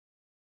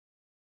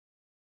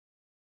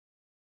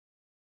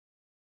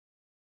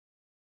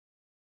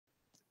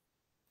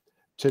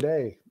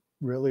today,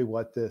 really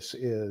what this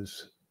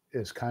is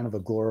kind of a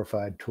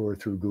glorified tour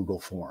through Google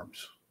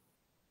Forms.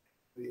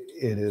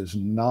 It is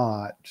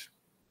not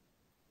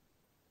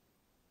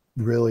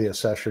really a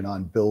session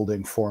on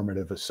building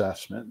formative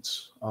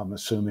assessments. I'm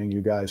assuming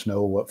you guys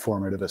know what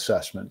formative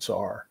assessments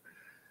are.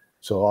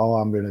 So all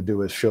I'm going to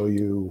do is show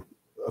you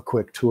a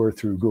quick tour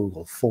through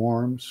Google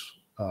Forms.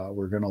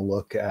 We're going to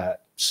look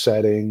at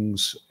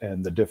settings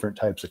and the different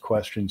types of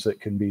questions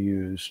that can be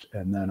used,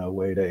 and then a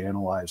way to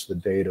analyze the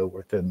data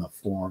within the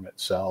form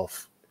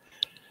itself.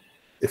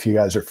 If you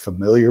guys are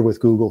familiar with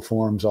Google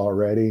Forms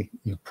already,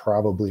 you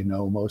probably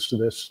know most of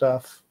this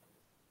stuff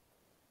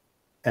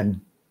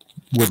and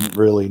wouldn't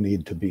really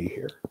need to be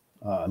here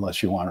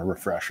unless you want a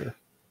refresher.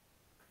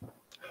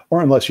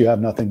 Or unless you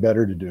have nothing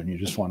better to do and you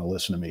just want to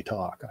listen to me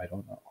talk. I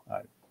don't know.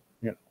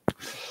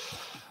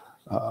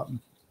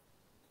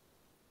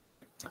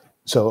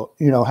 So,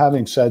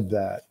 having said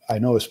that, I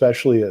know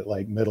especially at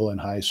like middle and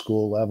high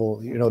school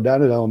level,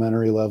 down at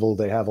elementary level,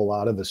 they have a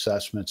lot of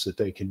assessments that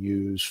they can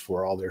use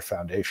for all their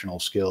foundational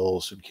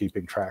skills and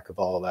keeping track of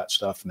all of that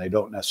stuff. And they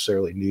don't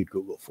necessarily need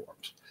Google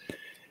Forms.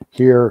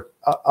 Here,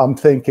 I'm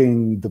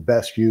thinking the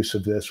best use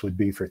of this would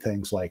be for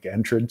things like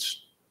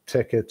entrance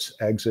tickets,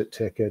 exit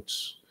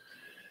tickets,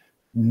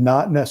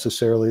 not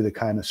necessarily the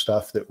kind of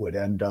stuff that would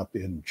end up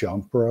in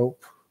jump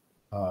rope.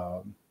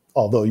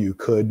 Although you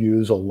could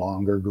use a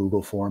longer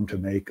Google form to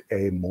make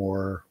a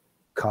more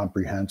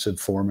comprehensive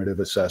formative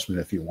assessment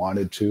if you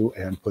wanted to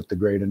and put the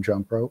grade in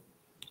jump rope.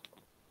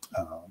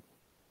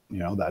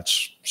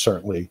 That's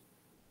certainly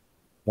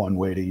one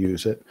way to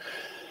use it.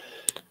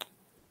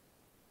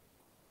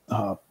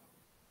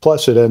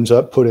 Plus, it ends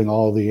up putting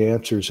all the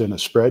answers in a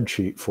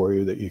spreadsheet for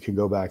you that you can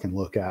go back and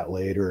look at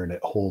later, and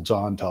it holds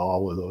on to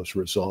all of those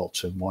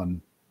results in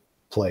one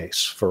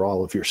place for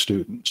all of your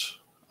students.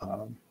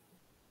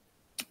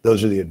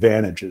 Those are the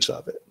advantages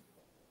of it.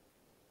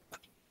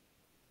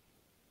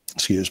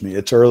 Excuse me,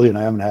 it's early and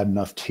I haven't had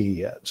enough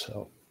tea yet,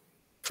 so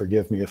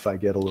forgive me if I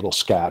get a little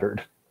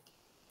scattered.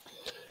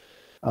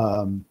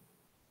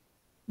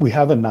 We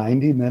have a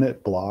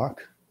 90-minute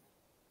block.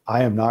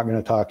 I am not going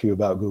to talk to you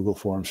about Google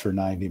Forms for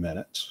 90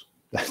 minutes.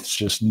 That's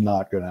just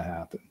not going to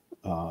happen.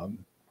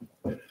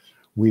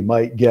 We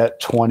might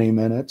get 20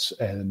 minutes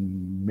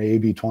and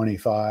maybe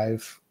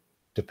 25,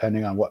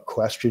 depending on what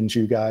questions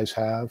you guys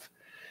have.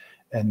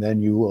 And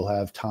then you will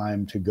have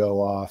time to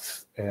go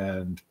off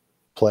and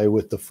play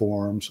with the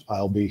forms.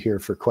 I'll be here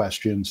for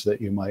questions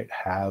that you might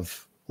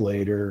have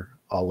later.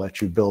 I'll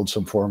let you build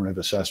some formative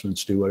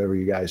assessments, do whatever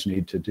you guys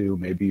need to do.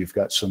 Maybe you've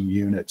got some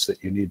units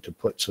that you need to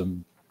put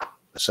some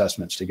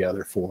assessments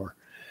together for,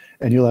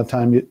 and you'll have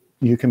time,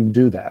 you can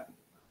do that.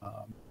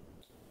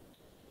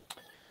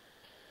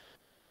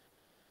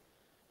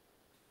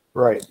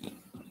 Right.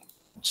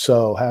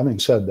 So having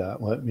said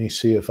that, let me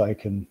see if I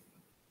can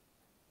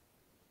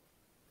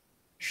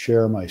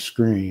share my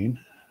screen.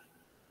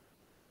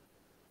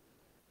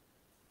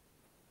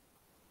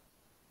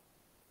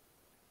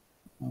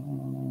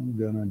 I'm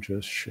gonna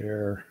just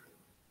share.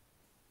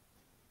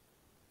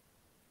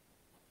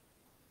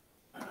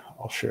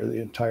 I'll share the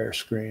entire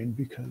screen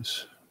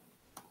because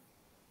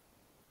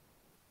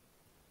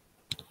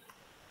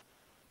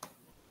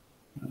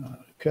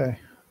okay,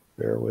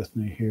 bear with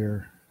me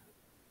here.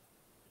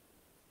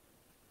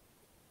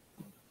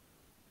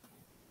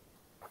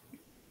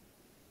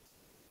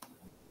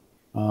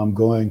 I'm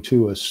going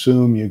to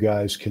assume you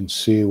guys can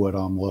see what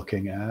I'm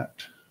looking at.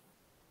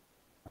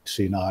 I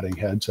see nodding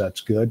heads,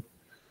 that's good.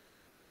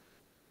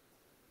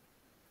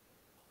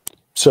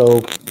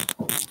 So,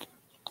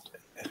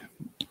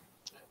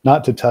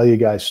 not to tell you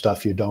guys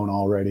stuff you don't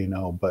already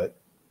know, but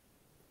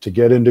to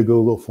get into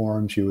Google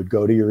Forms, you would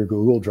go to your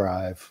Google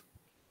Drive,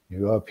 you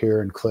go up here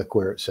and click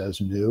where it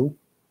says New.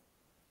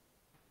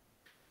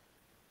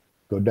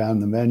 Go down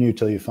the menu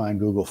till you find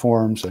Google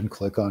Forms and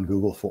click on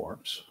Google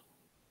Forms.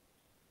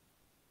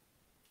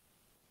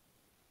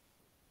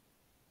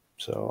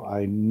 So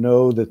I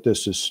know that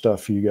this is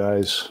stuff you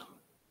guys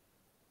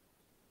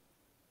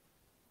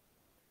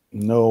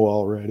know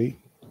already.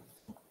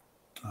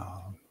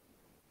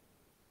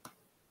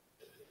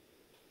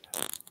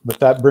 But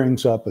that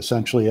brings up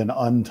essentially an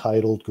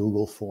untitled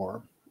Google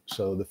form.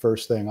 So the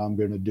first thing I'm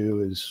going to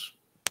do is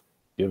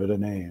give it a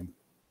name.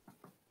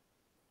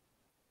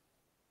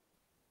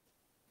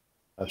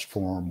 That's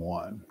Form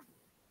 1.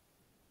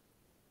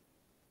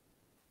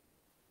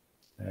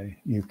 Okay.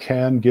 You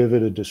can give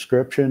it a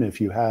description if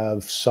you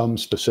have some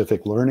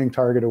specific learning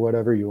target or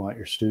whatever you want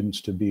your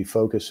students to be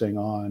focusing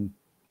on.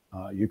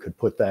 You could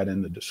put that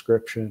in the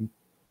description.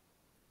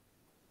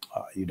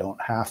 You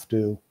don't have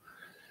to.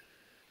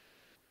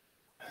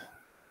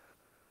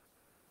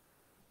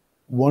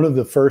 One of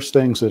the first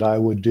things that I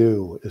would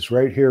do is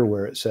right here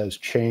where it says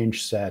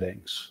change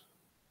settings.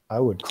 I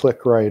would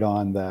click right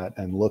on that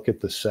and look at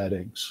the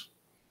settings.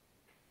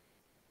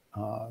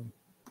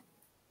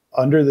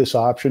 Under this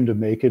option to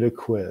make it a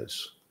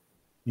quiz,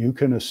 you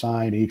can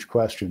assign each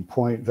question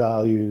point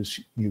values.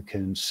 You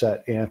can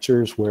set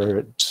answers where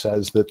it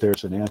says that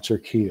there's an answer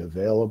key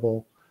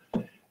available.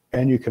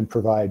 and you can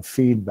provide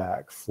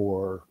feedback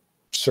for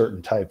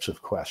certain types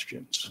of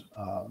questions.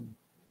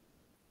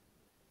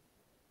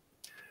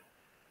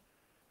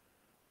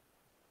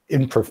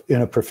 In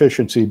a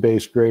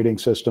proficiency-based grading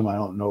system, I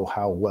don't know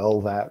how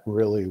well that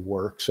really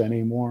works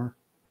anymore,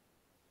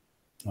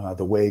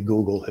 the way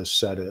Google has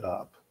set it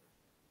up.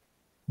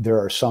 There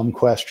are some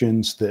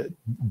questions that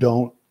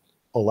don't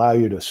allow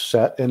you to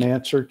set an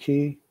answer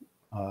key,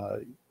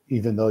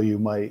 even though you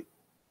might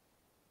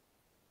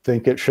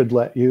think it should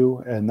let you,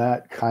 and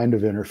that kind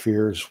of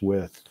interferes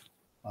with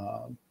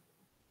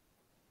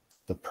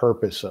the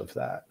purpose of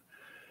that.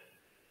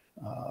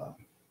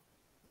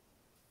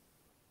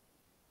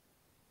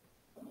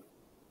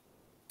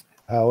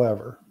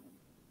 However,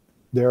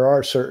 there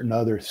are certain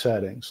other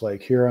settings, like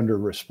here under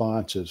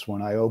responses.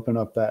 When I open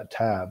up that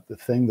tab, the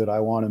thing that I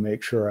want to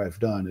make sure I've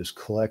done is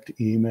collect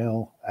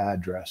email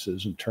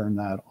addresses and turn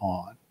that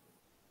on.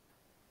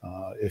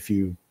 If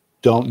you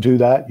don't do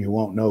that, you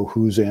won't know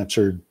who's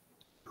answered,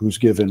 who's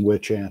given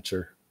which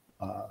answer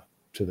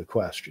to the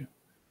question.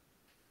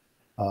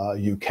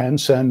 You can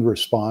send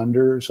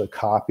responders a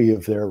copy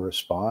of their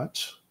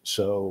response.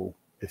 So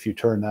if you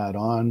turn that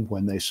on,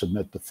 when they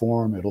submit the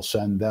form, it'll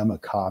send them a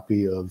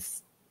copy of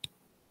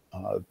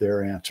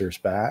their answers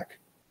back.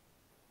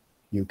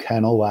 You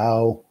can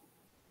allow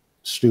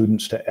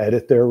students to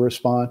edit their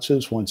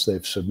responses once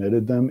they've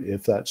submitted them,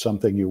 if that's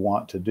something you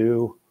want to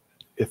do.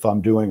 If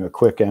I'm doing a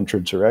quick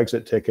entrance or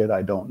exit ticket,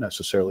 I don't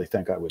necessarily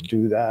think I would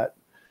do that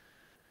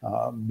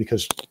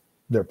because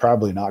they're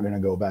probably not going to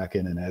go back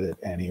in and edit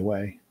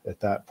anyway. At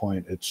that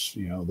point, it's,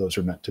 you know, those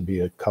are meant to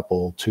be a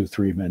couple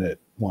 2-3 minute,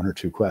 1 or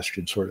 2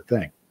 question sort of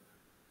thing.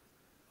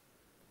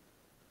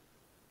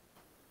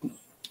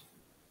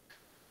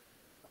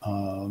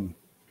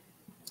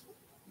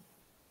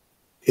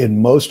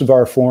 In most of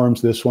our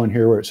forms, this one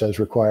here where it says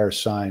requires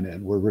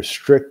sign-in, we're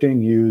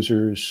restricting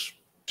users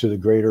to the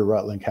Greater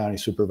Rutland County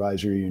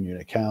Supervisory Union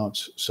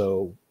accounts,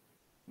 so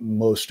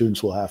most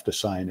students will have to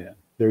sign in.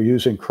 They're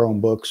using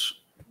Chromebooks,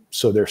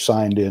 so they're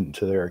signed in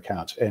to their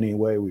accounts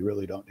anyway. We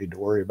really don't need to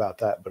worry about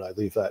that, but I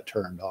leave that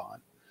turned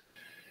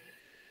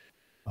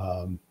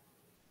on.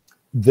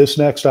 This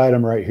next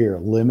item right here,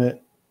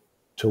 limit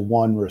to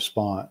 1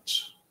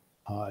 response.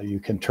 You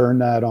can turn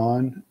that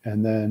on,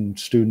 and then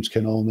students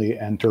can only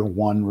enter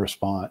 1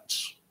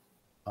 response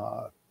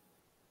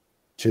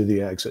to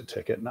the exit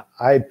ticket. And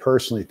I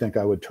personally think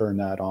I would turn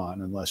that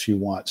on unless you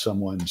want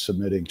someone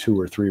submitting 2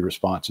 or 3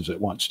 responses at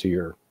once to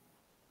your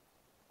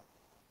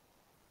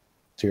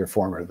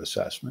formative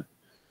assessment.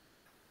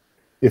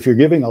 If you're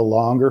giving a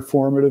longer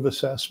formative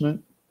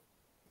assessment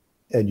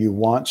and you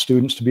want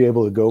students to be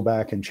able to go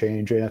back and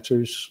change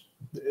answers,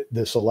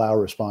 this allow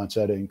response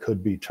editing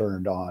could be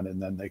turned on, and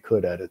then they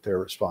could edit their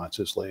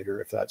responses later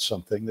if that's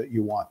something that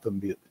you want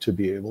them to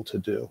be able to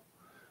do.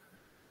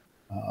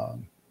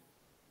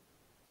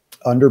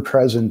 Under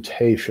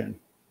presentation,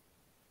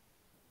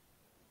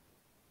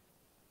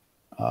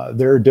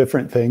 there are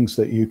different things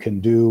that you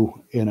can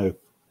do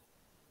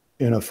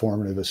in a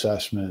formative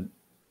assessment,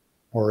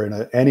 or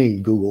in any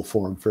Google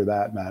form for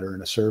that matter.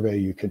 In a survey,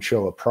 you can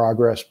show a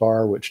progress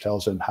bar, which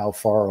tells them how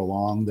far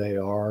along they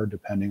are,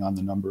 depending on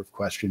the number of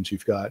questions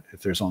you've got.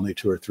 If there's only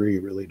 2 or 3,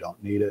 you really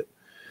don't need it.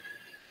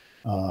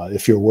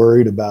 If you're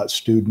worried about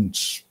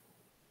students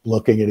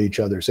looking at each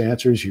other's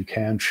answers, you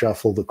can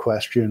shuffle the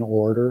question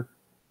order.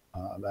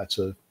 That's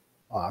an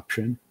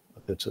option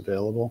that's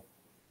available.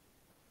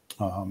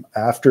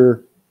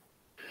 After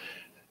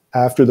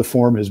the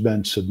form has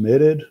been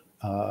submitted,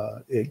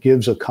 it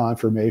gives a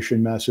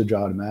confirmation message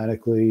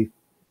automatically.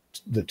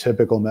 The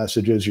typical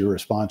message is your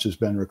response has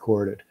been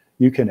recorded.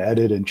 You can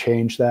edit and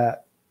change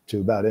that to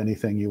about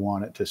anything you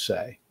want it to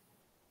say.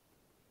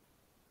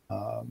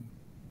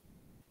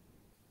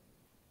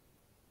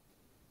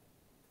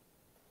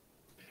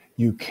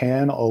 You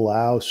can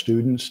allow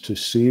students to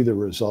see the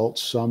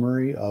results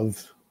summary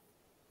of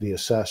the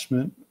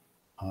assessment.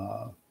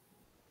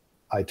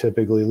 I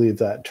typically leave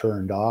that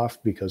turned off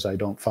because I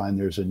don't find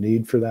there's a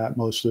need for that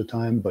most of the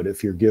time. But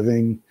if you're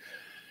giving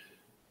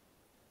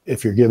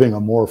a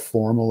more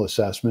formal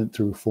assessment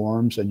through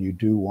forms and you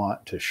do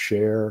want to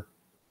share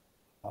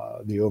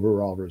the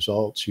overall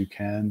results, you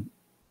can.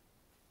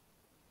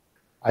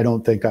 I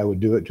don't think I would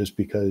do it just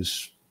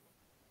because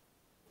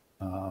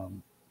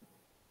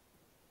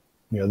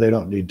you know, they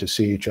don't need to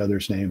see each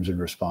other's names and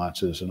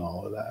responses and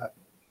all of that.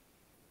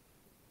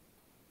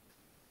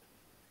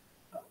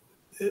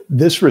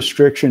 This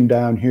restriction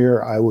down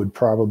here, I would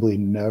probably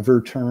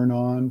never turn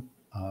on.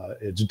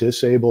 It's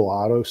disable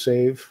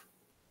autosave.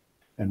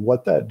 And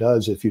what that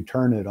does, if you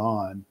turn it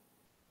on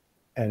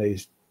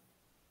and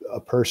a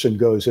person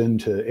goes in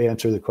to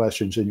answer the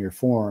questions in your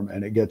form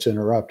and it gets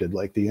interrupted,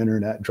 like the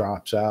internet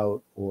drops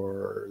out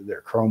or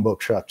their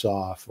Chromebook shuts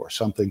off or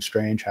something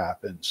strange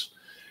happens,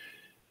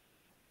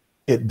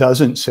 it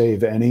doesn't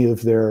save any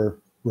of their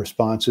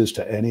responses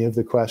to any of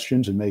the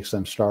questions and makes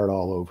them start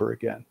all over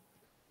again.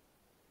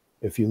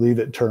 If you leave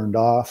it turned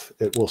off,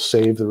 it will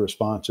save the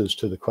responses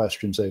to the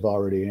questions they've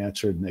already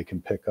answered, and they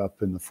can pick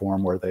up in the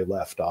form where they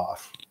left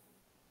off.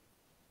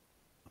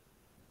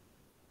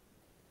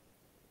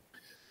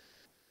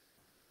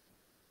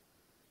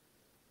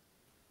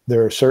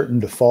 There are certain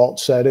default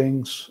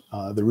settings.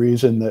 The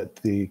reason that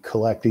the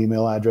collect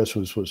email address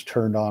was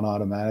turned on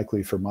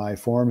automatically for my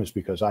form is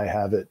because I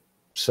have it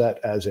set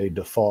as a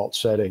default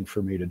setting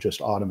for me to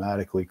just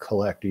automatically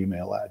collect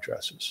email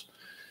addresses.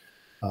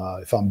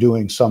 If I'm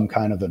doing some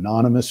kind of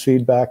anonymous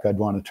feedback, I'd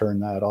want to turn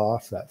that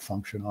off, that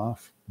function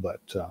off.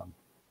 But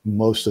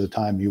most of the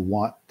time you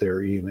want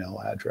their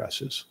email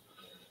addresses.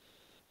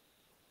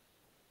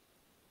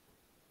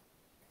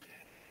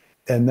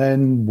 And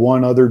then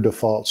one other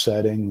default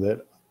setting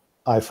that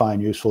I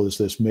find useful is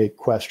this make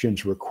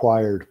questions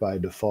required by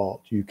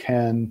default.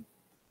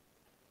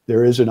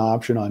 There is an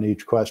option on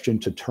each question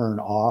to turn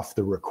off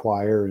the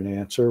require an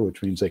answer,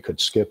 which means they could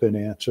skip an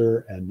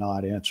answer and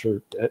not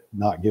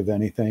give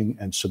anything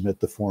and submit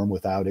the form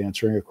without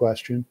answering a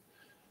question.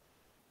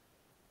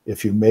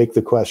 If you make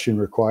the question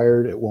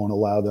required, it won't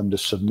allow them to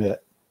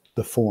submit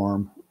the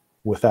form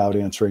without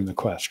answering the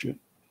question.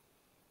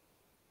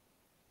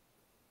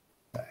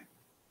 Okay.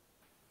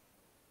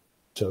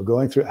 So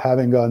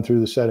having gone through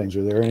the settings,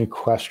 are there any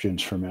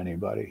questions from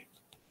anybody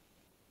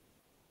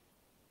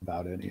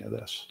about any of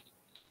this?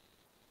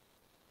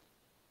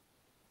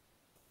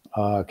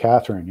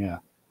 Catherine, yeah.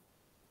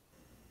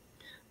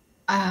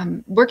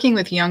 Working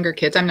with younger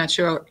kids, I'm not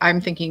sure.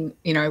 I'm thinking,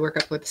 I work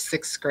up with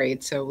 6th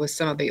grade, so with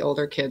some of the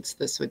older kids,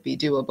 this would be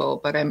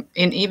doable. But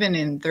even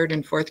in 3rd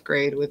and 4th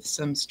grade with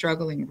some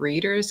struggling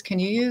readers, can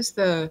you use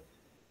the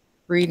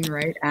Read and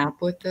Write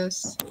app with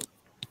this?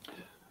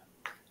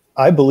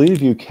 I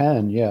believe you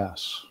can,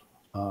 yes.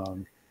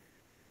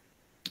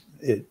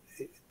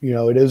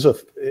 It's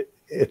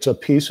a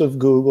piece of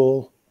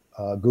Google.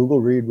 Google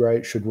Read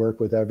Write should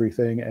work with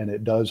everything, and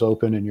it does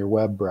open in your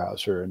web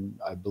browser. And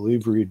I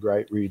believe Read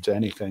Write reads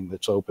anything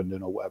that's opened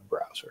in a web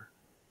browser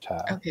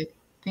tab. Okay,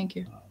 thank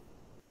you.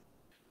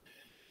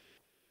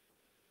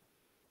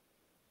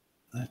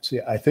 Let's see.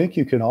 I think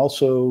you can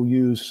also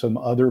use some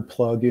other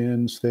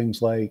plugins,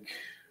 things like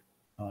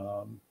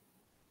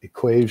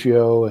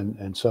Equasio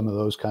and some of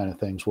those kind of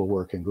things will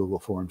work in Google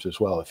Forms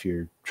as well if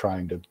you're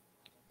trying to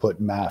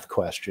put math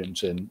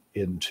questions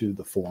into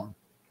the form.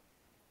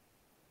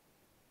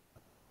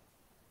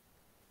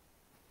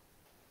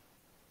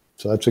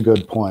 So that's a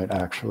good point,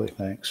 actually.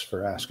 Thanks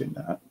for asking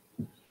that.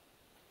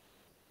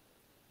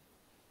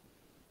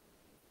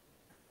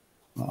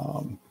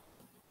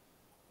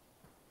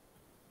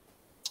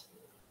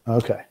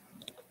 Okay,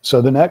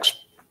 so the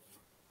next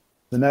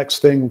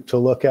thing to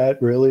look at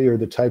really are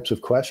the types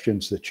of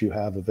questions that you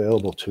have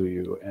available to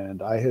you.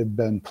 And I have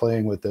been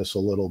playing with this a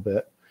little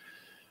bit.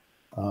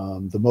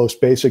 The most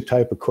basic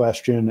type of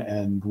question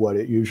and what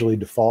it usually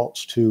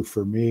defaults to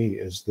for me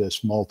is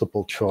this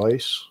multiple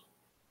choice.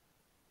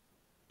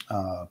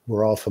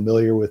 We're all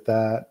familiar with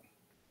that.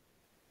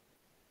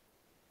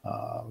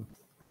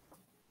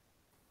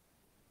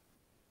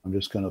 I'm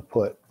just going to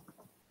put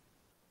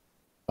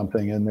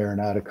something in there and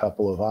add a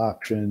couple of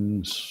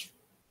options.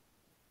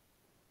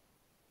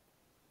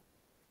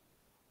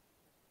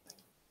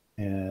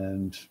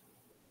 And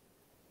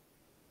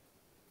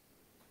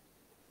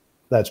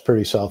that's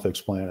pretty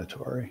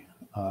self-explanatory.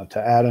 To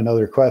add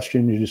another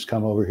question, you just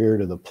come over here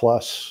to the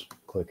plus,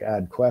 click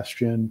Add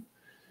Question.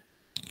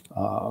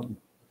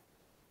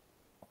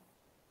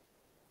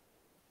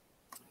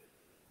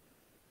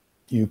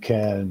 You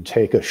can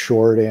take a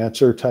short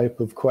answer type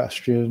of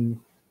question.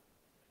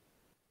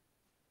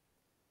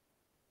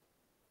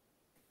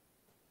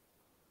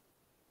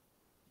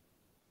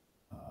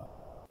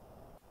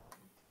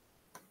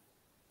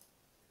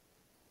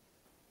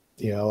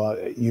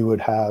 You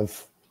would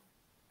have,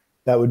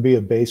 that would be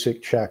a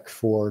basic check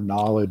for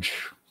knowledge,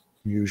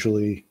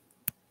 usually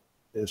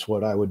is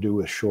what I would do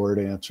with short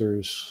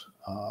answers.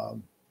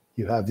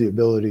 You have the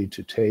ability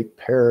to take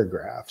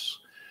paragraphs.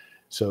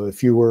 So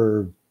if you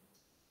were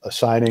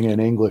assigning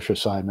an English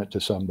assignment to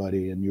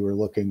somebody and you were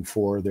looking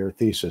for their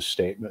thesis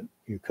statement,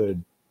 you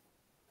could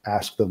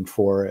ask them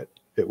for it.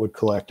 It would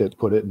collect it,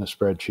 put it in a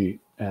spreadsheet,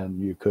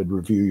 and you could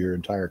review your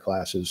entire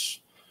class's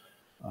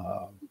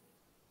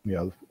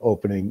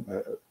opening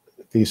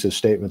thesis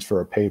statements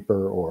for a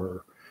paper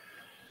or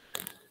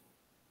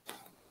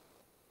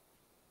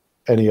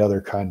any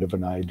other kind of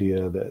an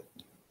idea that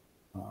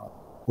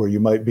where you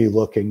might be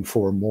looking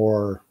for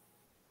more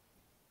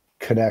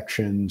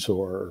connections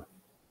or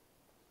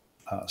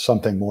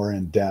something more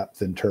in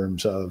depth in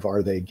terms of,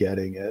 are they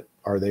getting it?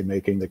 Are they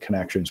making the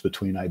connections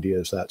between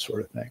ideas, that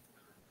sort of thing.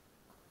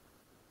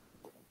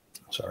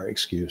 Sorry,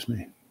 excuse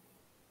me.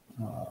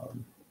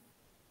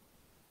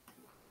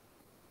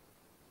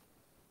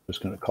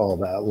 Just going to call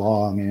that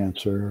long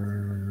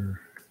answer.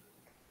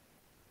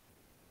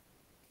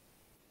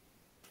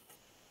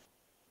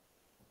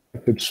 I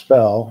could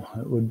spell,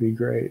 it would be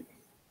great.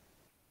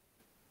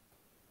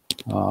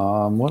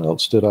 What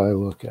else did I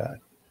look at?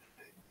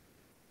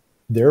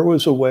 There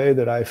was a way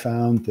that I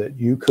found that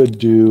you could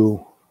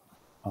do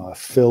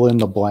fill in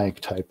the blank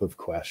type of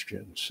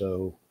question.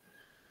 So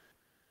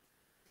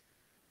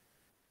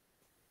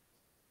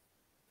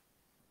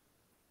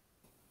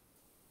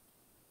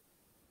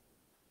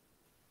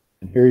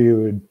and here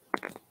you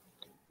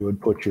would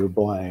put your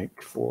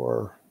blank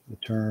for the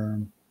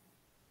term.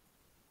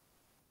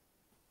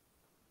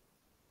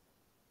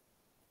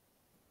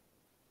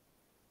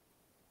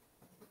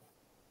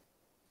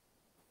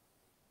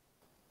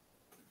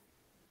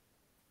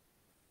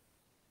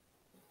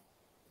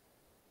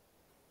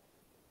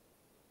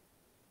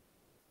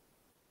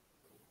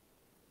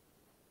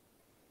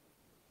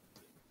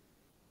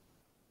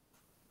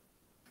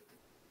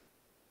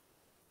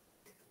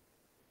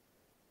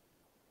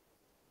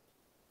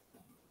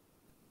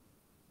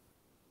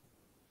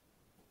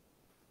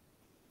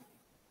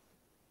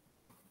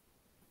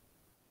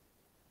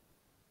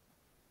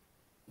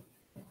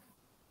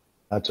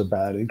 That's a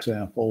bad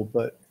example,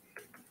 but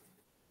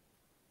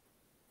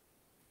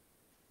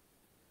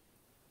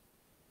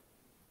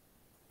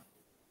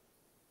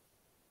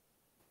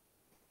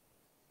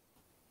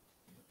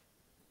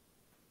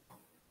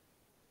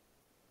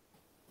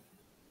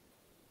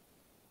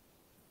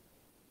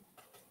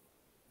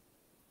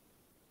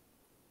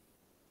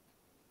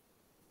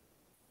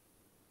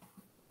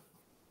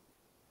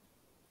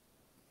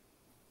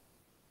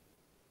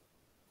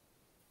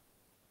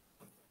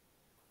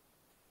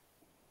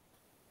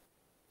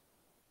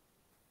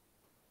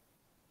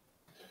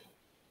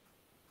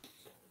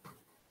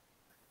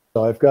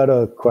so I've got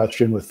a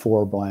question with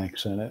 4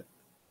 blanks in it.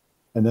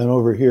 And then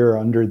over here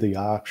under the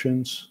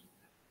options,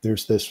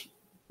 there's this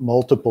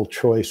multiple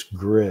choice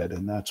grid,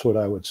 and that's what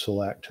I would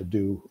select to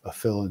do a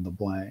fill in the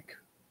blank,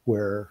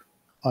 where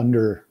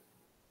under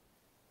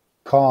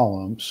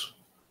columns,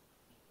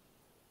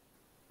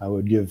 I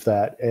would give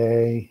that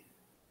A,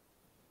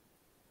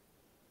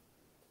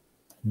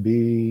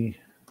 B,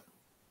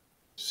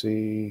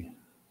 C,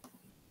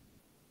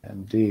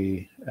 and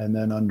D. And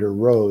then under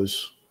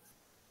rows,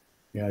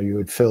 you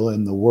would fill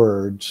in the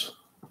words.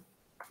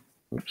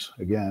 Oops,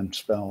 again,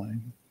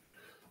 spelling.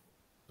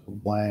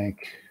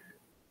 Blank,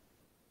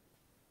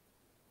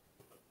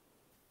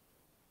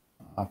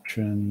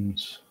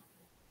 options,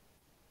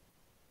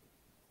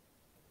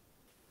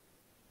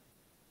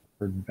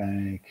 word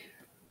bank,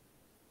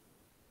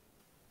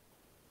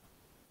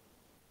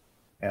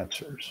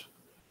 answers.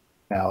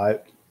 Now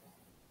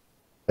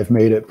I've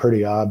made it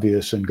pretty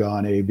obvious and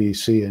gone A, B,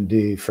 C, and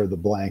D for the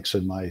blanks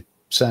in my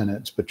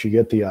sentence, but you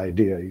get the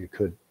idea. You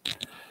could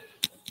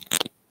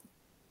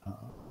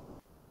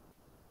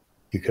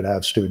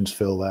have students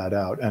fill that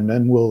out, and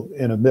then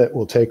in a bit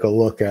we'll take a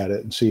look at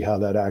it and see how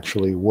that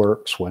actually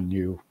works when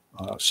you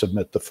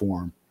submit the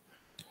form.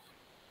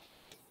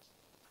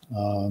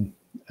 And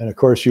of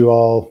course, you're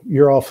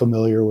all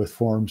familiar with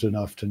forms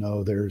enough to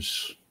know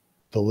there's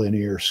the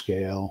linear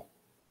scale.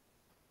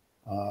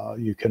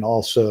 You can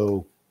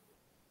also,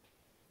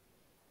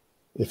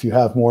 if you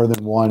have more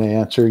than one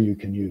answer, you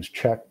can use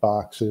check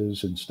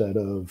boxes instead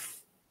of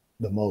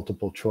the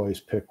multiple choice,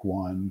 pick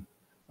one.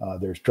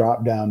 There's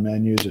drop-down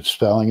menus if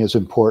spelling is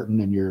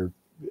important and you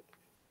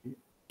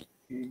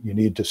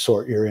need to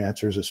sort your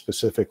answers a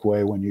specific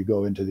way when you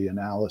go into the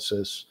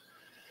analysis.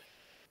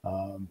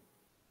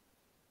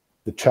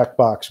 The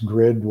checkbox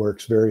grid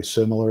works very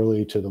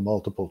similarly to the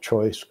multiple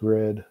choice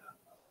grid.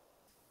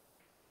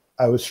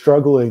 I was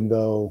struggling,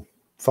 though,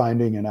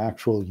 finding an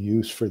actual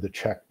use for the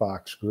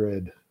checkbox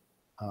grid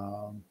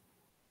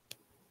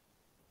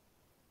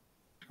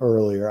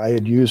earlier. I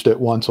had used it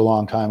once a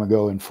long time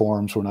ago in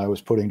forms when I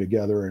was putting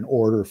together an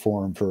order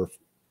form for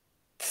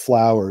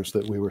flowers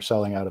that we were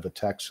selling out of a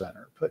tech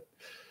center, but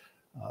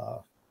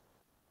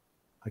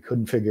I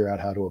couldn't figure out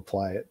how to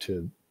apply it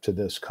to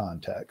this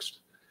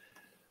context.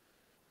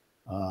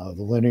 The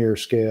linear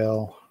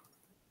scale.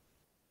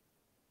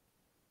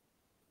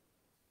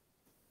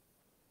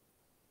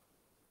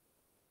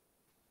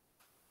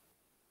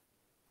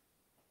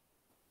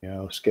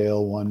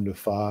 Scale 1 to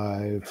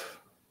 5.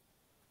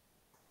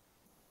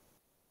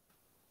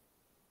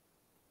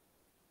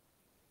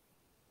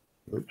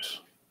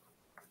 Oops.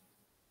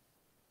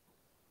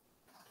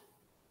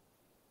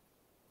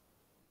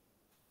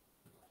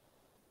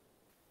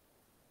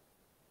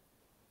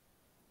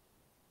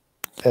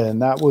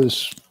 And that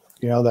was,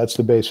 that's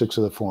the basics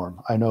of the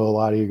form. I know a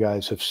lot of you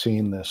guys have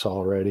seen this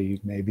already.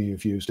 Maybe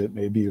you've used it,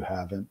 maybe you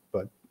haven't,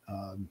 but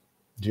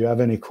do you have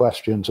any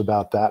questions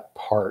about that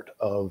part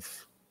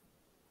of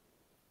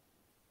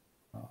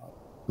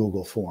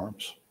Google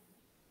Forms?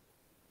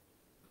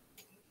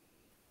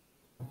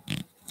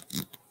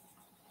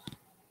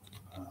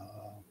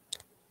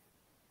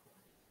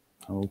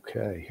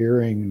 Okay,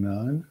 hearing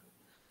none.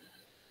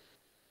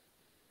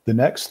 The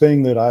next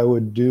thing that I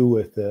would do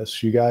with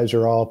this, you guys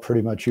are all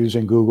pretty much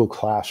using Google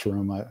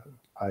Classroom,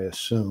 I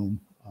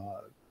assume.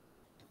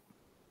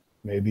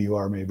 Maybe you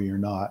are, maybe you're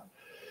not.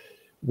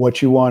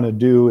 What you want to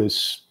do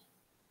is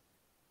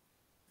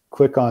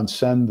click on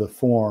send the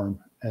form,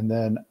 and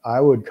then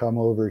I would come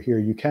over here.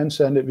 You can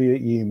send it via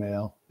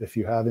email if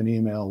you have an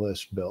email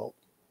list built.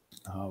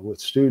 With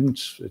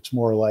students, it's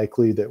more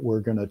likely that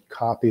we're going to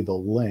copy the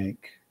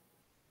link.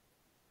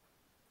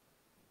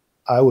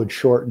 I would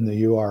shorten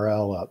the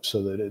URL up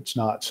so that it's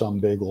not some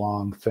big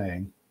long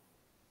thing.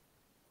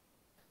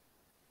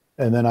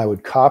 And then I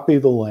would copy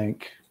the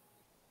link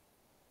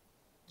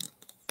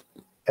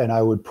and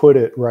I would put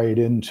it right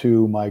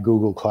into my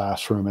Google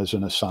Classroom as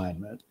an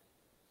assignment.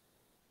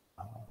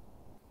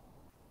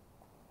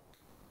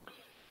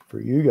 For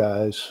you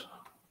guys,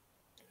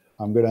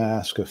 I'm going to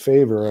ask a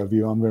favor of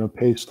you. I'm going to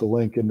paste the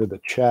link into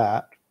the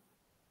chat.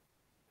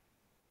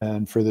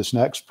 And for this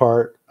next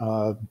part,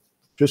 I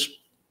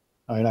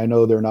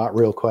know they're not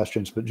real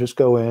questions, but just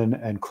go in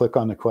and click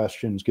on the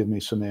questions, give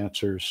me some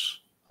answers,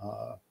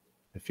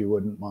 if you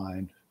wouldn't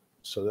mind,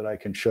 so that I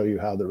can show you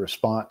how the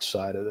response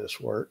side of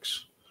this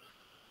works.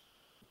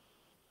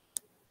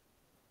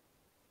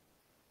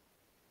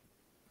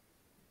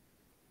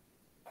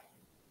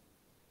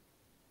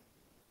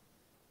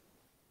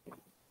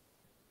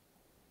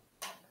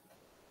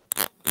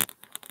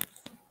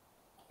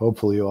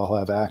 Hopefully you all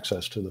have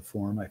access to the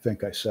form. I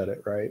think I said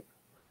it right.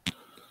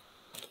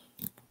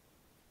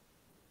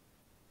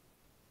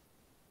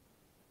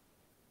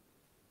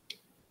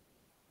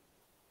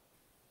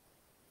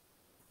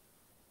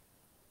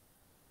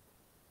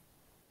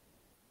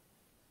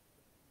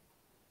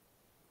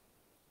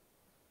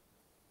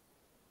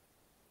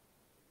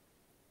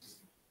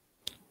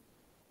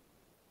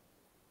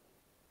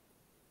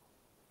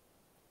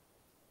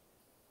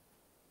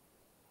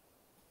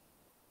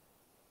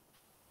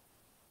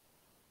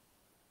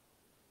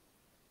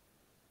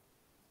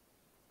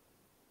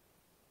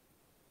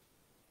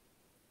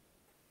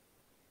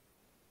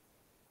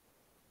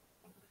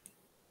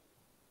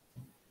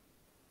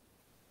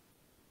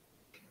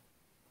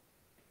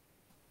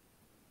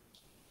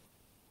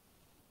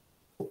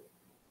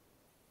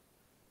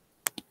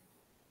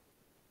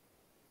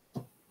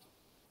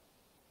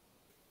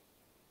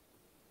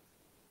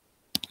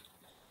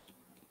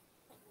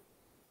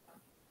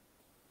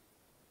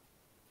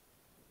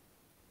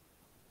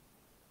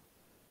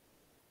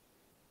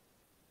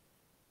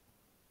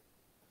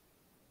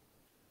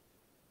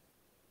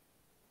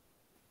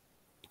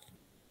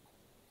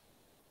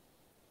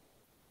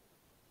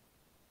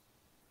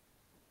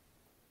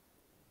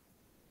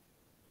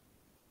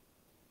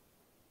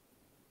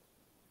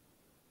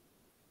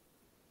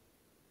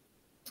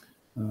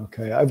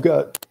 Okay, I've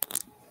got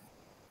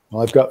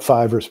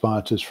 5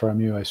 responses from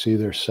you. I see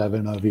there's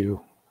 7 of you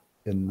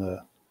in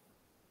the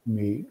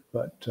meet,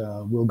 but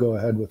we'll go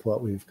ahead with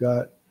what we've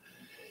got.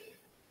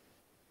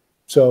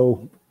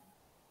 So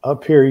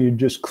up here, you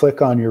just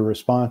click on your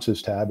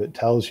responses tab. It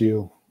tells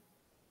you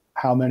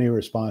how many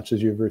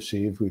responses you've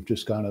received. We've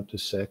just gone up to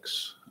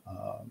 6.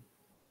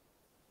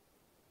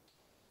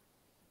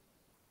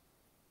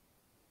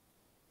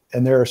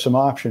 And there are some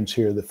options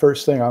here. The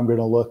first thing I'm going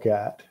to look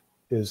at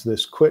is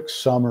this quick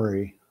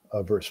summary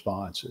of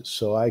responses.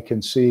 So I can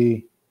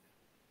see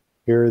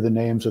here are the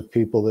names of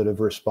people that have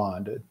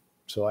responded.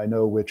 So I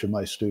know which of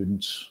my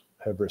students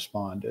have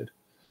responded.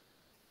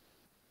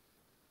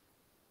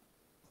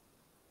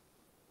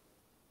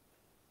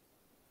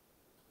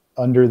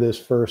 Under this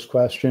first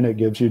question, it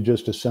gives you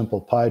just a simple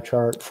pie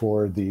chart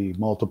for the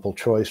multiple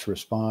choice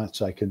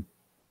response.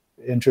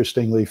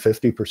 Interestingly,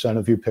 50%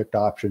 of you picked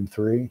option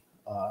 3.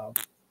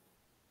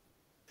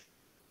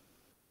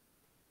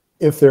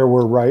 If there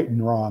were right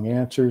and wrong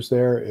answers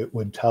there, it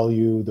would tell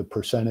you the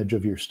percentage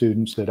of your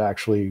students that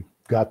actually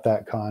got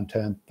that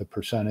content, the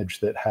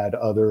percentage that had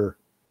other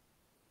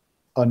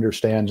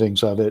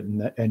understandings of it,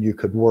 and you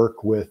could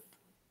work with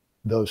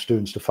those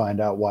students to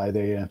find out why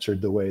they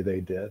answered the way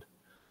they did.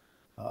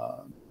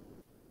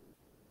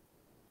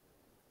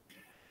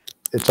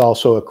 It's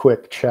also a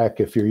quick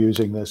check if you're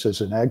using this as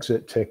an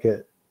exit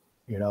ticket.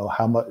 You know,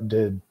 how much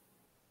did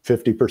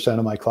 50%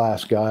 of my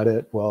class got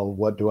it? Well,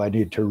 what do I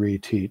need to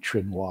reteach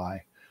and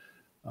why?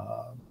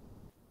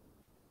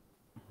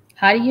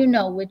 How do you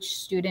know which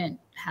student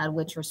had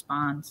which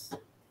response?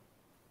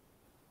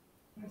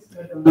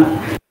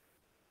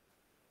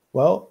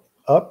 Well,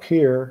 up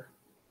here,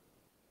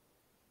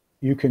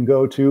 you can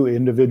go to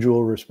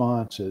individual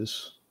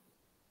responses.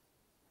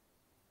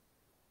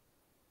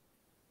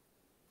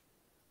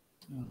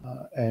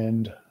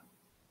 And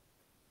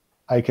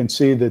I can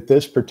see that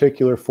this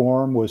particular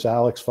form was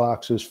Alex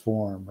Fox's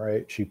form,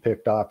 right? She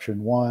picked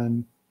option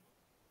 1,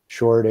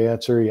 short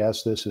answer,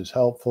 yes, this is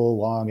helpful.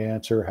 Long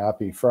answer,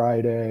 happy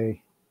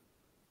Friday.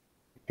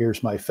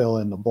 Here's my fill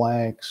in the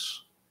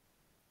blanks.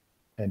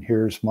 And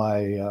here's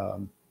my,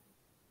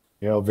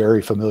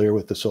 very familiar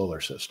with the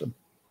solar system.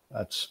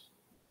 That's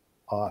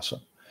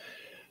awesome.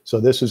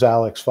 So this is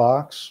Alex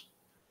Fox.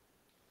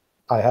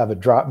 I have a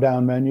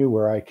drop-down menu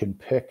where I can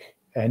pick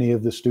any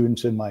of the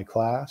students in my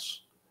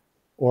class,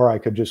 or I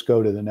could just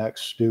go to the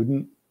next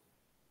student.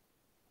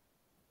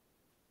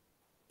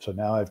 So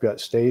now I've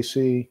got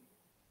Stacy.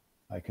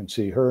 I can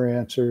see her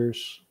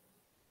answers.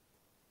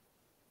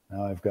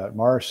 Now I've got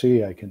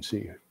Marcy. I can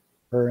see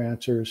her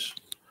answers.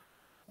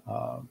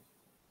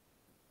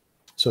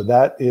 So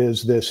that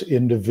is this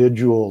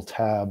individual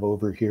tab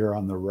over here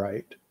on the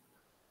right.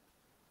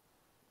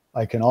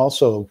 I can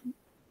also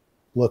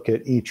look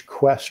at each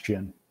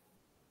question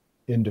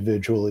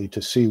individually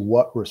to see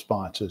what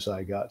responses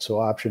I got. So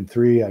option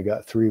 3, I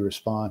got 3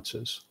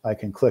 responses. I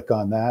can click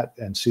on that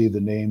and see the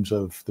names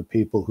of the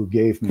people who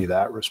gave me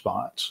that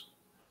response.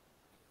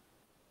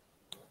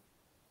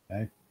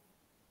 Okay.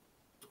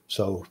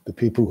 So the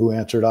people who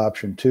answered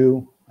option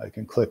 2, I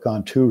can click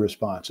on 2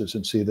 responses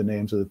and see the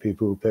names of the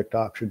people who picked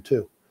option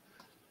 2.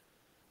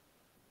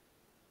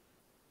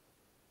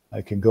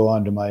 I can go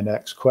on to my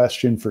next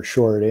question for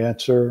short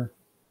answer.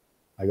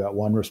 I got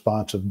 1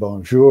 response of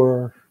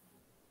bonjour.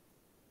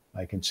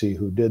 I can see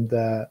who did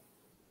that.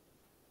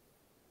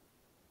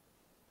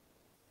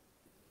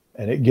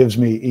 And it gives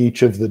me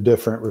each of the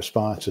different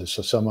responses.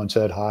 So someone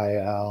said, hi,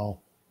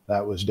 Al.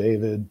 That was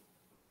David.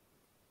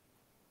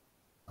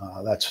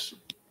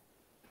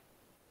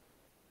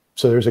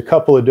 So there's a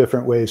couple of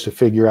different ways to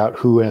figure out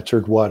who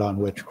answered what on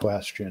which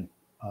question.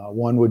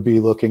 One would be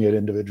looking at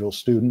individual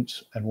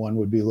students, and one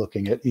would be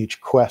looking at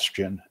each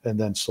question and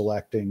then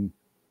selecting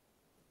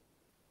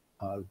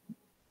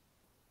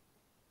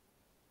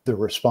the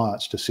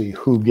response to see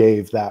who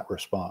gave that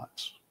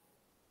response.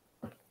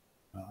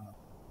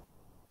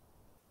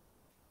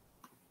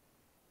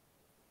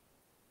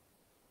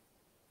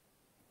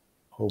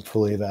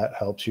 Hopefully that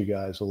helps you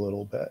guys a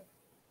little bit.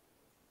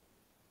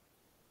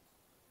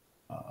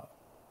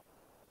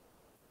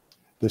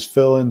 This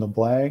fill in the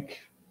blank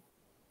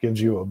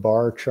gives you a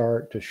bar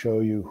chart to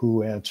show you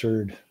who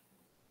answered,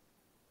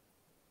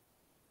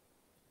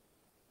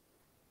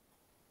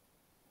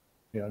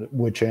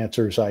 which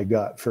answers I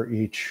got for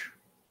each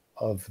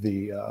of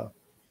the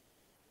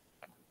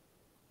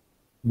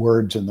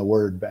words in the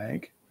word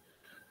bank.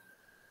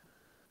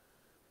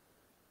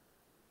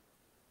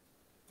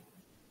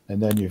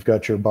 And then you've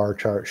got your bar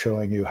chart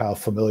showing you how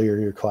familiar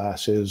your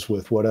class is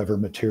with whatever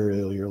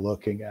material you're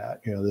looking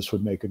at. This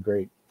would make a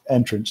great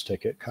entrance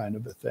ticket kind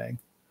of a thing.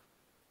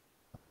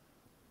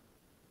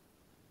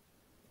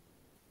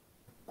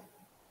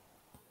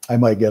 I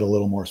might get a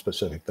little more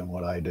specific than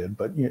what I did,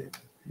 but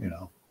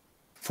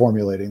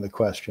formulating the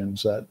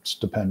questions, that's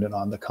dependent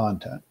on the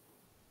content.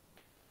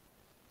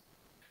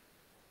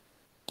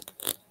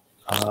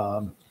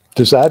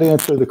 Does that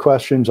answer the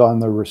questions on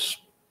the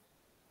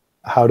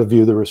how to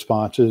view the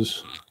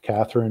responses?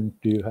 Catherine,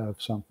 do you have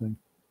something?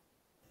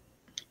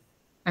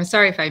 I'm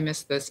sorry if I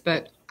missed this,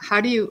 but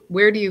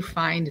where do you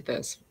find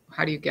this?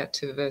 How do you get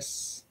to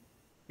this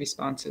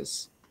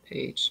responses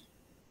page?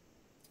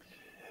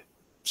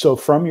 So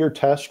from your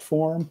test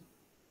form,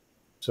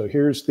 so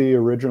here's the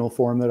original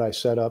form that I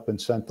set up and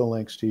sent the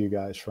links to you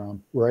guys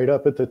from. Right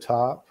up at the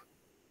top,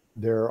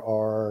 there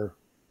are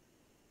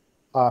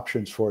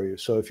options for you.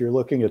 So if you're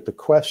looking at the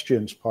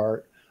questions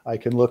part, I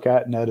can look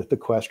at and edit the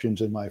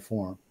questions in my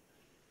form.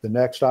 The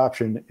next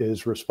option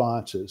is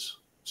responses.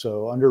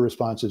 So under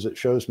responses, it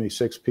shows me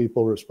 6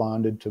 people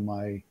responded to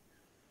my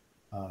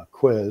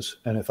quiz.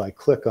 And if I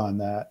click on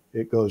that,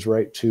 it goes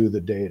right to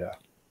the data.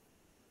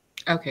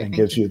 Okay, and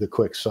gives you the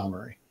quick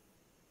summary.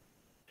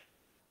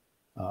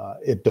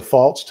 It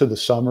defaults to the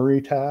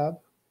summary tab.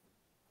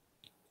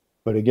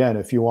 But again,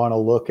 if you want to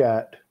look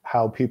at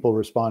how people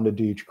responded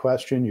to each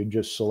question, you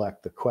just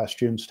select the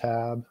questions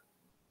tab.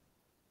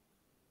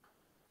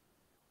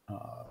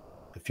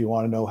 If you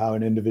want to know how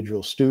an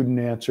individual student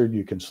answered,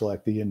 you can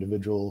select the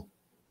individual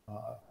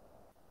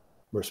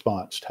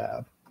response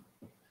tab.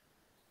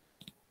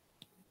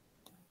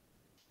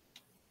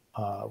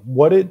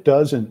 What it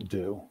doesn't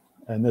do,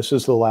 and this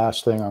is the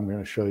last thing I'm going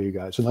to show you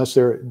guys,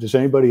 does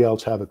anybody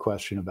else have a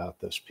question about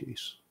this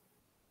piece?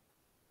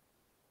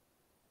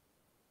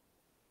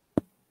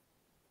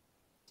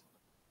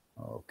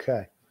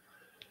 Okay.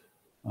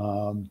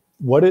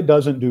 What it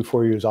doesn't do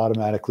for you is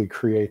automatically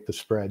create the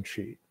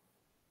spreadsheet.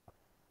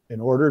 In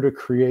order to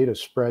create a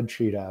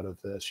spreadsheet out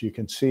of this, you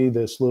can see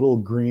this little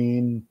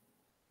green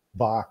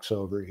box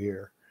over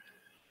here.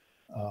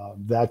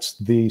 That's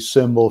the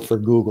symbol for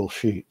Google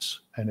Sheets.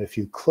 And if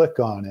you click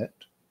on it,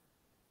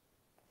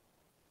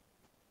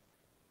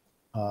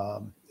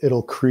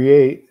 it'll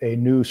create a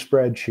new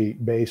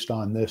spreadsheet based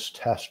on this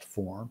test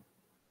form.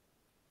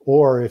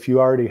 Or if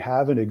you already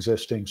have an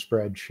existing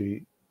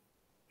spreadsheet,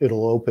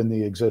 it'll open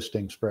the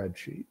existing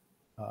spreadsheet.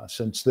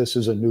 Since this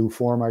is a new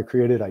form I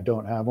created, I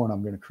don't have one.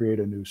 I'm going to create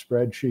a new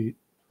spreadsheet.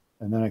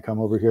 And then I come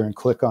over here and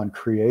click on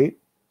Create.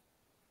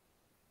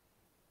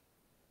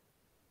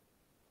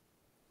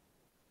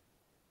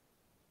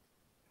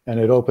 And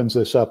it opens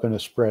this up in a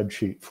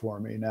spreadsheet for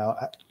me. Now,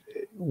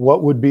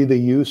 what would be the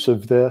use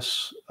of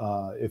this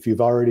if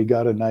you've already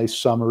got a nice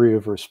summary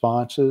of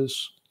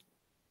responses?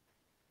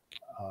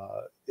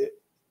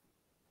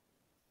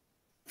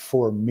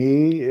 For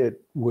me,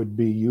 it would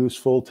be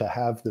useful to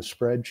have the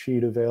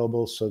spreadsheet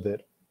available so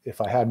that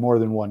if I had more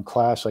than one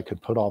class, I could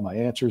put all my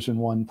answers in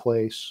one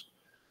place.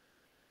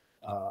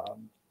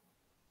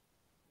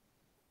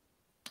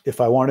 If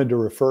I wanted to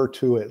refer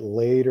to it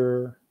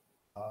later,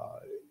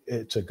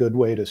 it's a good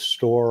way to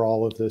store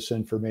all of this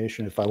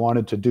information. If I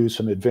wanted to do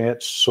some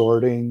advanced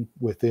sorting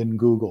within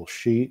Google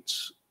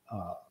Sheets,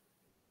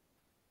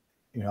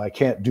 I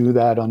can't do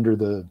that under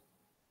the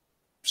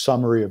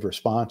summary of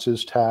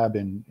responses tab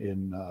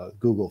in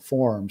Google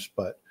Forms,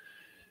 but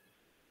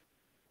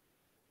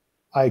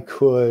I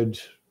could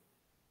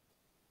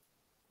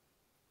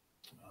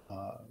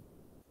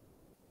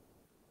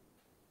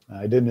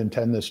I didn't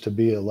intend this to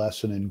be a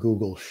lesson in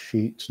Google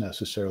Sheets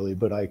necessarily,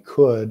 but I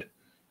could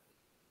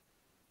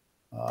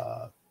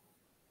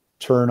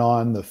turn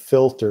on the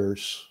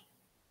filters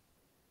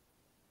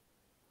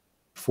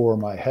for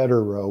my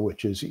header row,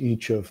 which is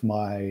each of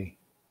my,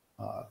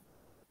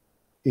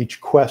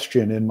 each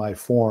question in my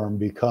form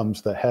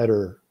becomes the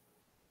header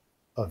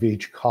of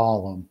each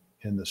column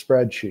in the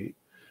spreadsheet.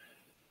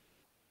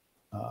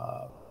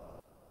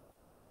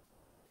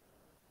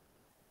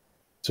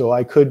 So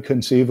I could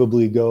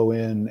conceivably go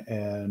in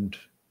and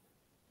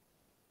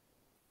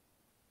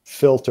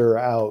filter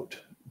out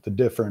the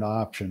different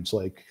options.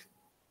 Like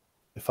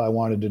if I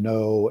wanted to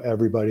know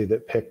everybody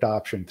that picked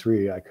option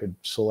 3, I could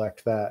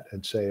select that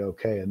and say,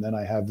 okay, and then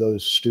I have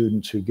those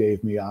students who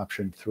gave me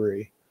option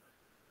 3.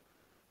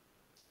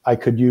 I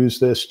could use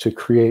this to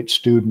create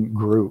student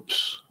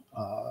groups.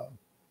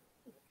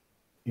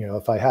 You know,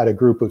 if I had a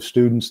group of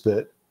students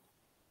that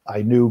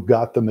I knew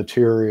got the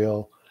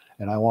material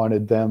and I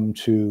wanted them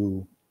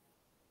to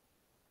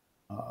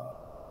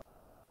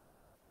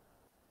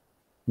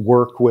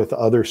work with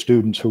other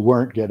students who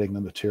weren't getting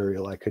the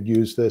material, I could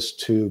use this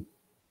to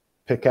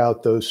pick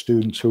out those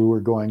students who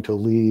were going to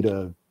lead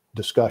a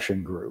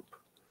discussion group.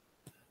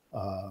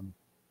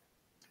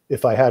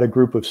 If I had a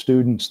group of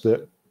students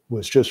that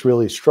was just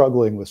really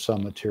struggling with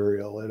some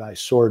material and I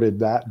sorted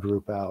that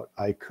group out,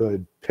 I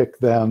could pick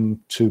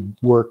them to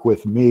work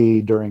with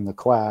me during the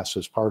class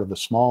as part of a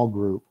small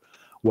group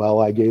while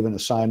I gave an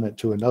assignment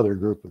to another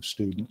group of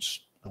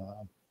students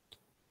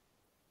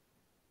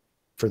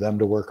for them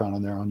to work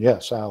on their own.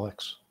 Yes,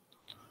 Alex.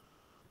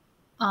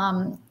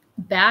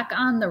 Back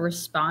on the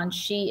response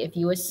sheet, if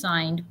you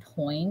assigned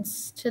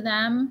points to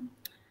them,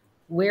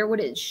 where would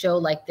it show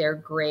like their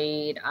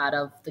grade out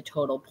of the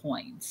total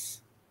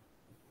points?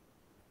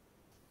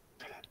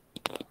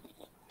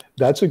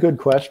 That's a good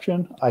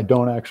question. I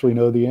don't actually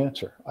know the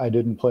answer. I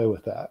didn't play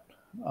with that.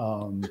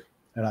 And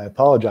I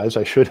apologize.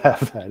 I should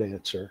have that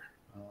answer.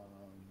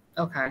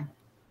 Okay.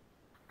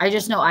 I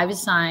just know I've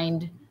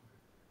assigned,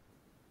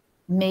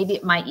 maybe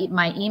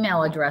my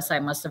email address I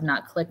must have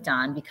not clicked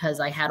on because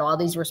I had all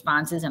these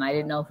responses and I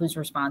didn't know whose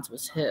response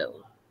was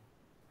who.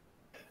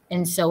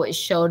 And so it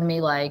showed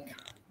me like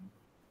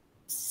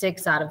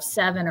 6 out of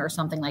 7 or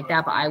something like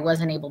that, but I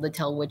wasn't able to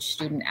tell which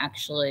student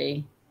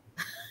actually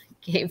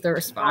gave the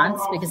response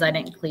because I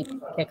didn't click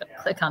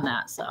on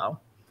that. So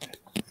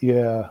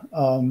yeah,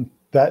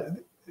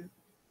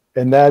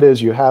 that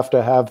is, you have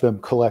to have them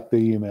collect the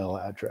email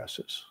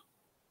addresses.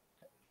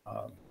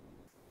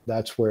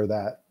 That's where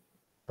that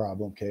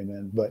problem came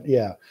in. But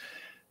yeah,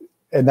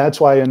 and that's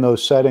why in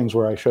those settings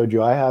where I showed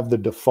you, I have the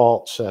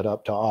default set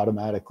up to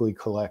automatically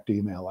collect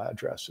email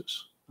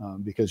addresses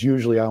because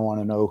usually I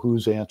want to know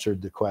who's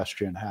answered the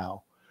question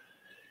how.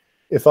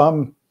 If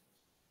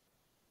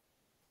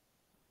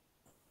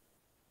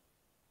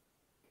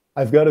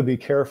I've got to be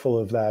careful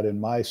of that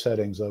in my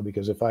settings though,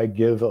 because if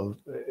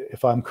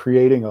I'm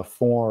creating a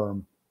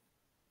form,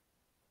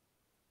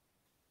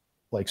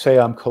 like say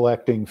I'm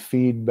collecting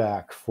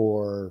feedback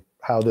for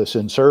how this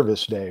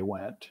in-service day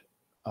went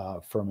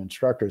from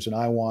instructors, and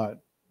I want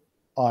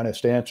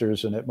honest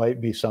answers, and it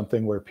might be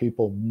something where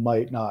people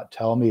might not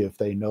tell me if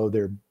they know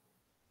they're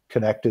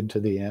connected to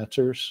the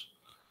answers.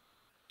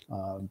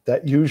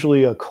 That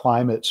usually a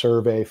climate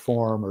survey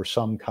form or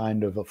some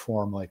kind of a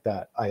form like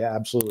that, I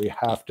absolutely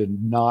have to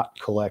not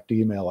collect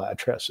email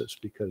addresses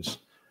because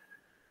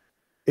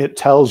it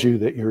tells you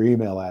that your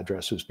email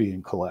address is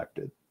being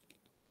collected.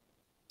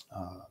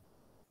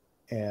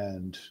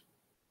 And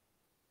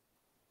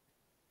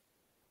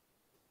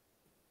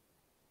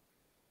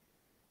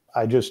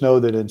I just know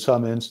that in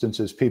some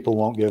instances, people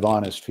won't give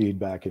honest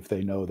feedback if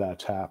they know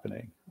that's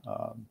happening.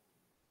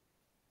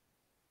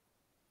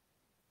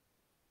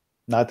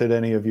 Not that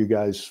any of you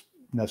guys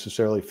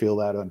necessarily feel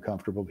that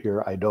uncomfortable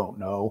here. I don't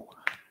know.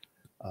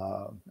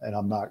 And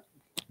I'm not,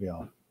 you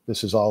know,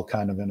 this is all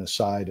kind of an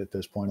aside at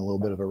this point, a little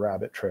bit of a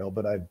rabbit trail,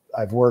 but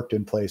I've worked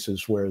in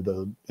places where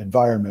the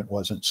environment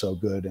wasn't so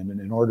good. And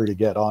in order to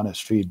get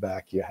honest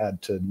feedback, you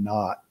had to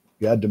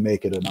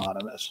make it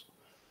anonymous.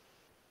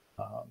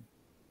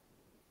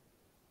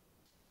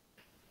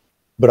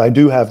 But I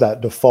do have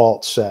that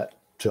default set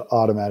to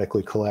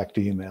automatically collect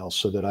emails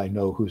so that I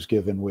know who's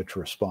given which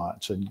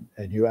response. And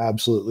you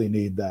absolutely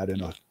need that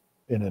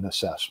in an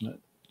assessment.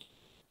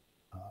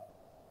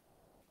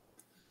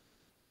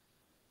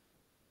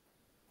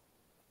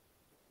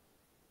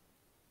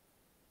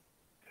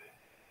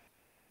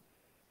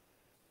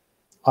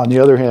 On the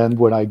other hand,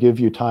 when I give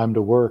you time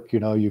to work, you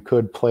know, you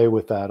could play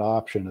with that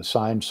option,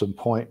 assign some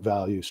point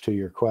values to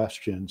your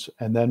questions,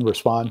 and then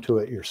respond to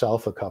it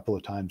yourself a couple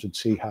of times and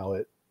see how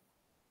it,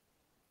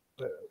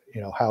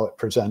 you know, how it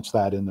presents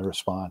that in the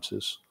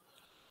responses.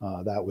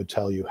 That would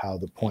tell you how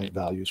the point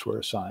values were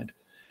assigned.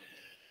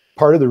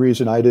 Part of the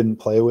reason I didn't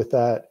play with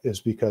that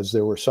is because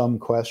there were some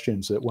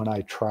questions that when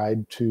I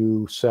tried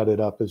to set it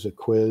up as a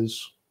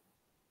quiz,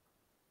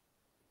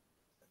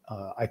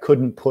 I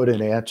couldn't put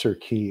an answer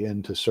key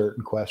into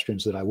certain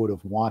questions that I would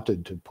have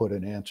wanted to put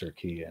an answer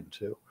key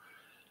into,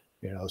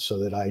 you know, so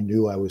that I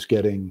knew I was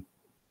getting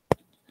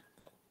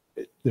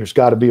there's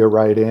got to be a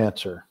right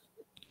answer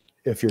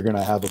if you're going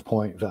to have a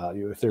point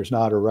value. If there's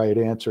not a right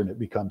answer and it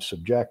becomes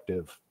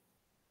subjective,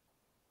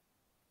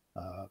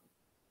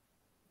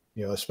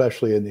 you know,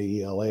 especially in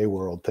the ELA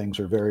world, things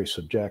are very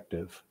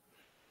subjective.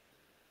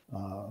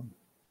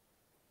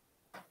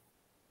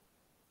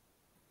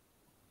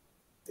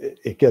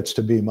 It gets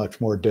to be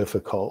much more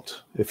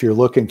difficult if you're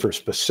looking for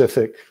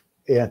specific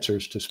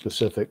answers to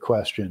specific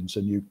questions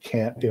and you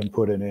can't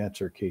input an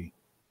answer key.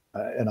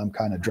 And I'm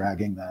kind of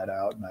dragging that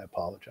out, and I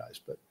apologize,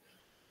 but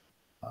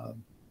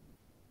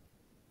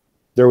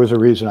there was a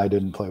reason I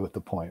didn't play with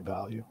the point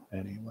value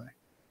anyway.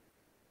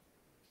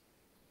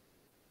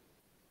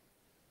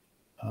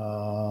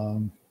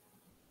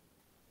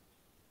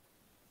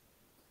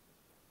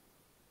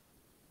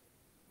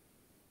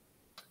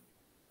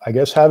 I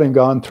guess having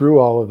gone through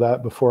all of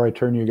that, before I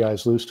turn you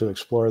guys loose to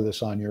explore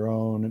this on your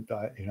own,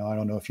 you know, I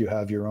don't know if you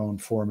have your own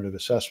formative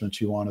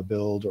assessments you want to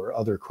build or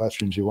other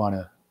questions you want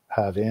to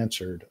have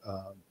answered.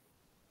 Are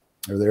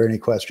there any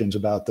questions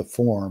about the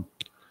form?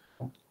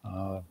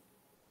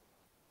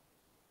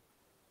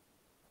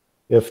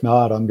 If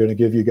not, I'm going to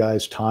give you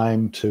guys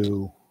time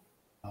to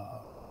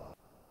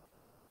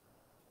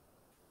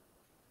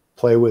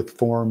play with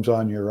forms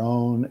on your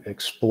own,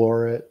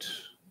 explore it.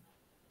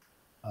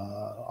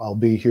 I'll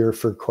be here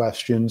for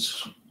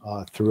questions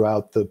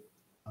throughout the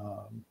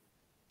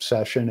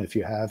session if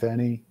you have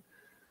any.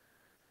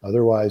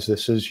 Otherwise,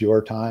 this is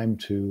your time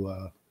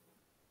to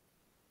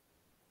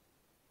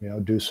you know,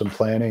 do some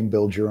planning,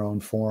 build your own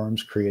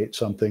forms, create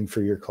something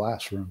for your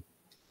classroom.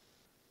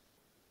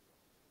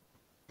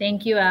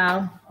 Thank you,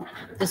 Al.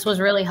 This was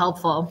really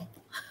helpful.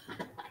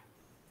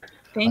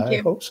 Thank you.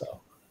 I hope so.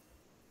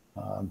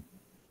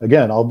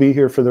 Again, I'll be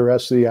here for the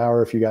rest of the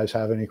hour if you guys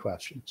have any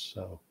questions.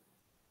 So